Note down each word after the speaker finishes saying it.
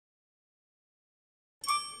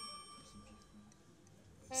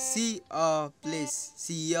See our place,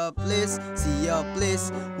 see our place, see our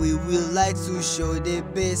place. We will like to show the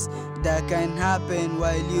best that can happen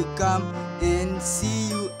while you come and see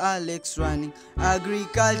you Alex running.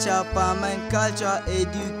 Agriculture, permaculture,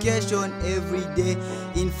 education every day.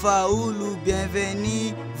 In Faulu,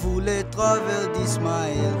 bienvenue, vous les travel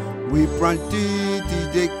d'Ismaël. We planted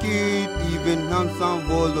the kid, even handsome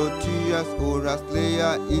volunteers or a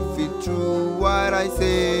slayer. If it's true what I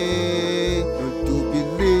say, not to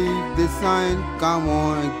believe the sign, come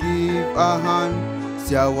on and give a hand.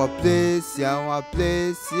 See our place, see our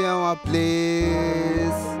place, see our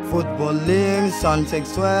place. Footballing, some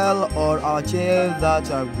sexual or archive that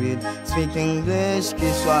are breed. Speak English,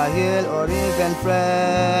 Kiswahili or even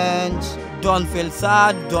French. Don't feel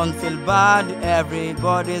sad, don't feel bad,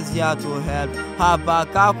 everybody's here to help. Hapa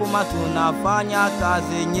Kakuma tunafanya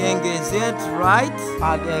kazi nyingi, is it right?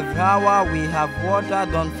 At every hour we have water,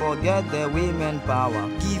 don't forget the women power.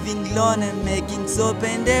 Giving loan and making soap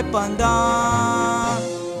independent.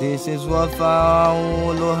 This is what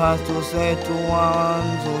Faulu has to say to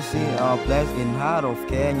ones who see our place in heart of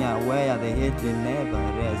Kenya, where the heat will never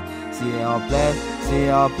rest. See our place, see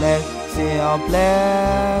our place, see our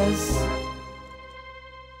place.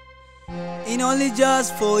 In only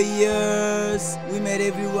just 4 years, we made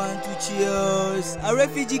everyone to cheers. A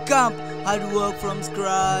refugee camp had work from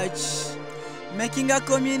scratch, making a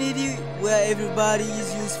community where everybody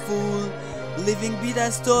is useful, living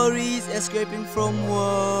bitter stories, escaping from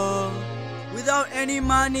war, without any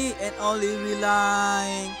money and only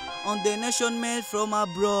relying on donation made from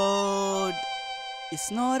abroad.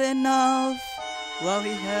 It's not enough what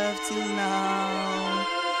we have till now.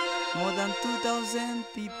 More than 2,000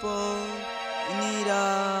 people need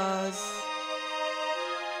us.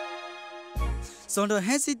 So don't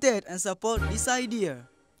hesitate and support this idea.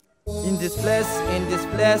 In this place,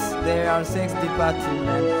 there are 6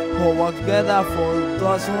 departments who work together for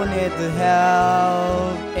those who need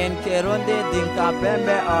help. In Kirundi, Dinka,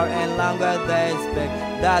 Pembe, or in language they speak.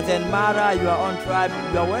 Doesn't matter your own tribe,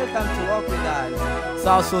 you're welcome to work with us.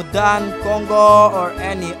 South Sudan, Congo, or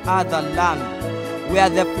any other land. We are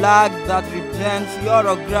the flag that represents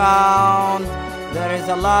your ground. There is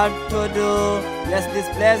a lot to do. Yes, this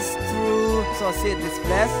place through. So see this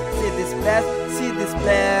place, see this place, see this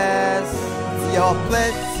place. See your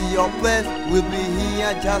place, we'll be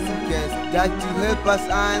here just in case. That you help us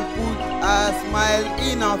and put a smile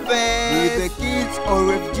in our face. With the kids or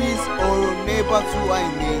refugees or neighbors who I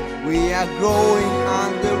need, we are growing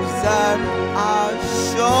and the results are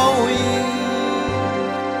showing.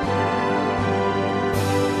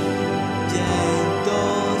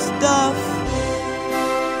 Stuff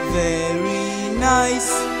very nice,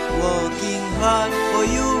 working hard for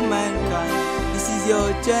humankind. This is your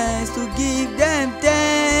chance to give them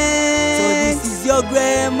thanks. So this is your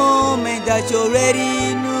great moment that you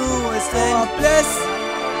already knew was a place.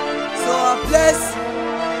 So a place,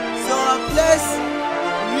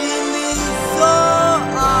 really so